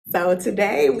So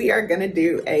today we are gonna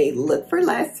do a look for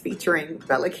less featuring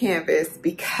Bella Canvas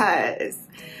because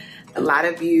a lot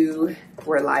of you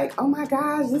were like, oh my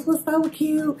gosh, this was so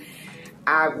cute.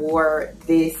 I wore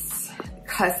this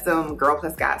custom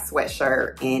girl+God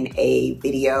sweatshirt in a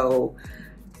video.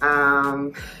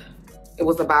 It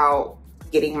was about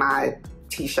getting my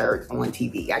t-shirt on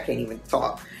TV. I can't even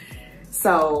talk.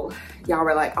 So y'all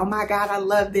were like, oh my God, I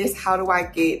love this. How do I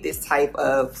get this type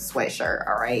of sweatshirt?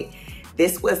 All right.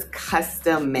 This was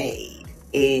custom made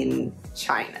in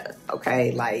China,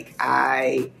 okay? Like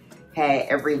I had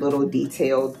every little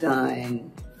detail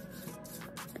done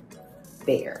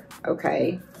there,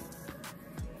 okay?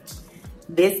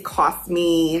 This cost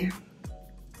me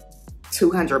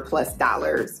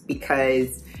 $200+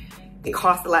 because it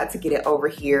costs a lot to get it over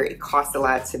here. It costs a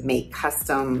lot to make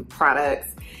custom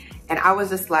products. And I was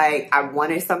just like, I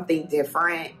wanted something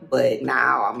different, but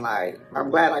now I'm like, I'm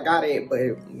glad I got it,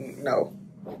 but no.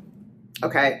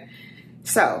 Okay,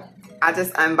 so I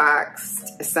just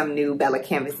unboxed some new Bella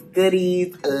Canvas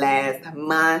goodies last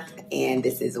month, and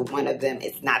this is one of them.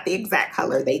 It's not the exact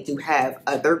color. They do have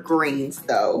other greens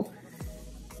though.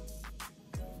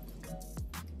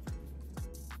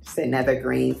 It's another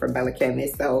green from Bella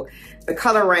Canvas. So the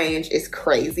color range is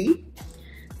crazy.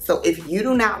 So if you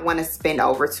do not want to spend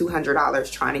over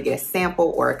 $200 trying to get a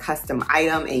sample or a custom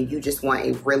item and you just want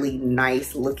a really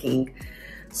nice looking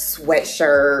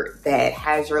sweatshirt that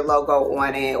has your logo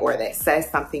on it or that says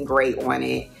something great on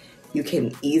it, you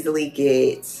can easily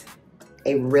get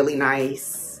a really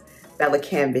nice Bella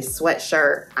Canvas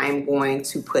sweatshirt. I'm going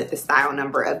to put the style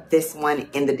number of this one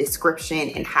in the description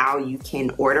and how you can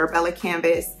order Bella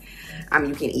Canvas.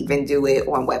 You can even do it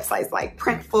on websites like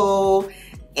Printful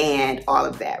and all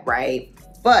of that, right?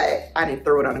 But I didn't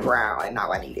throw it on the ground and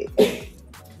now I need it.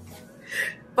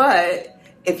 But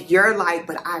if you're like,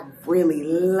 but I really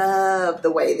love the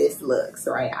way this looks,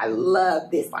 right? I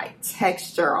love this like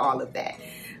texture, all of that.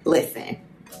 Listen,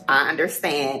 I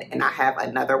understand and I have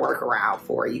another workaround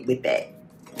for you with that.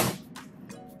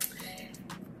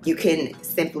 You can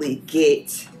simply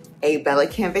get a Bella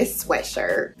Canvas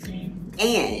sweatshirt,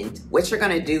 and what you're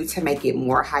gonna do to make it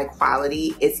more high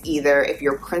quality is either, if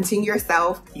you're printing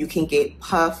yourself, you can get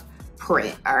puff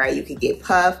print, all right? You can get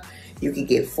puff, you can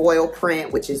get foil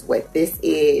print, which is what this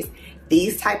is.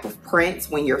 These type of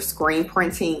prints, when you're screen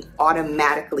printing,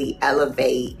 automatically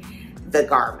elevate the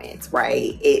garments,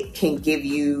 right? It can give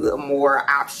you more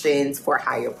options for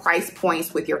higher price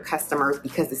points with your customers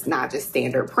because it's not just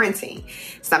standard printing.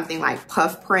 Something like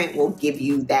puff print will give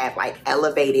you that like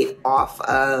elevated off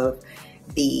of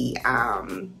the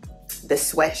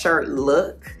sweatshirt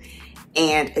look.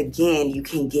 And again, you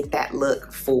can get that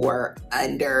look for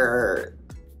under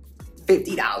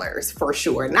 $50 for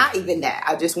sure. Not even that.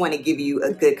 I just want to give you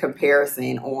a good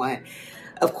comparison on,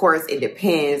 of course, it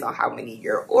depends on how many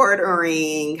you're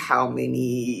ordering, how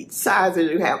many sizes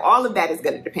you have. All of that is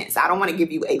going to depend. So I don't want to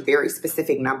give you a very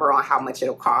specific number on how much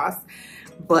it'll cost.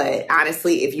 But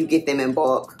honestly, if you get them in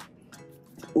bulk,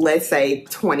 let's say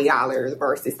 $20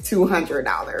 versus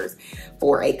 $200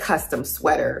 for a custom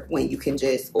sweater, when you can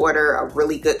just order a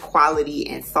really good quality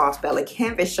and soft Bella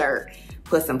Canvas shirt,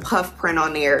 put some puff print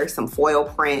on there, some foil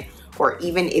print, or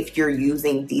even if you're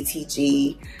using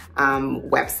DTG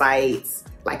websites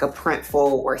like a Printful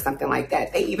or something like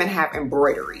that, they even have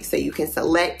embroidery. So you can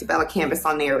select Bella Canvas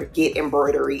on there, get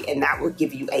embroidery, and that will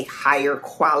give you a higher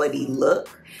quality look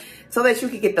so that you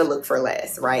can get the look for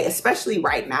less, right? Especially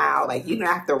right now, like you don't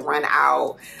have to run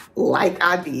out like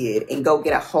I did and go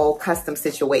get a whole custom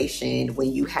situation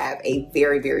when you have a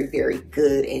very, very, very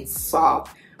good and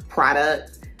soft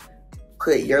product.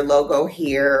 Put your logo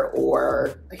here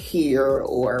or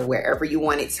wherever you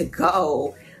want it to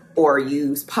go, or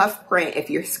use puff print if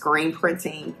you're screen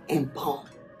printing, and boom,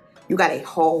 you got a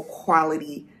whole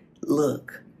quality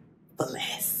look for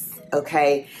less,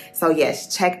 okay? So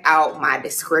yes, check out my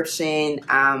description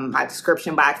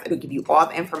box. It'll give you all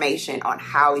the information on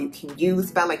how you can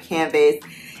use Bella Canvas.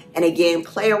 And again,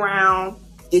 play around,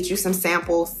 get you some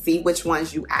samples, see which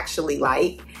ones you actually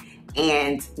like,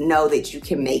 and know that you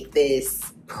can make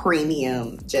this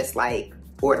premium just like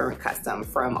ordering custom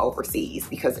from overseas,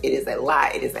 because it is a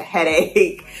lot, it is a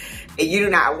headache, and you do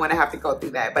not want to have to go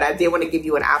through that. But I did want to give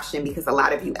you an option because a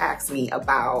lot of you asked me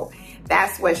about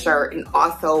that sweatshirt and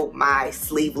also my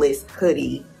sleeveless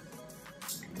hoodie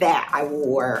that I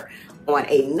wore on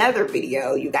another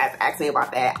video. You guys asked me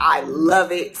about that. I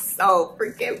love it so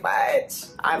freaking much.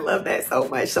 I love that so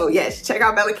much. So yes, check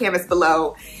out Bella Canvas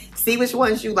below. See which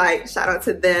ones you like. Shout out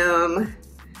to them.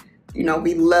 You know,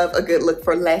 we love a good look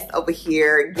for less over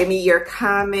here. Give me your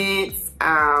comments.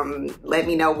 Let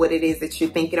me know what it is that you're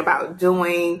thinking about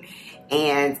doing,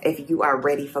 and if you are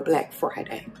ready for Black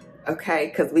Friday. Okay,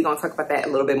 because we're gonna talk about that a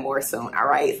little bit more soon. All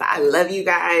right, so I love you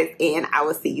guys, and I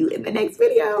will see you in the next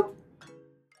video.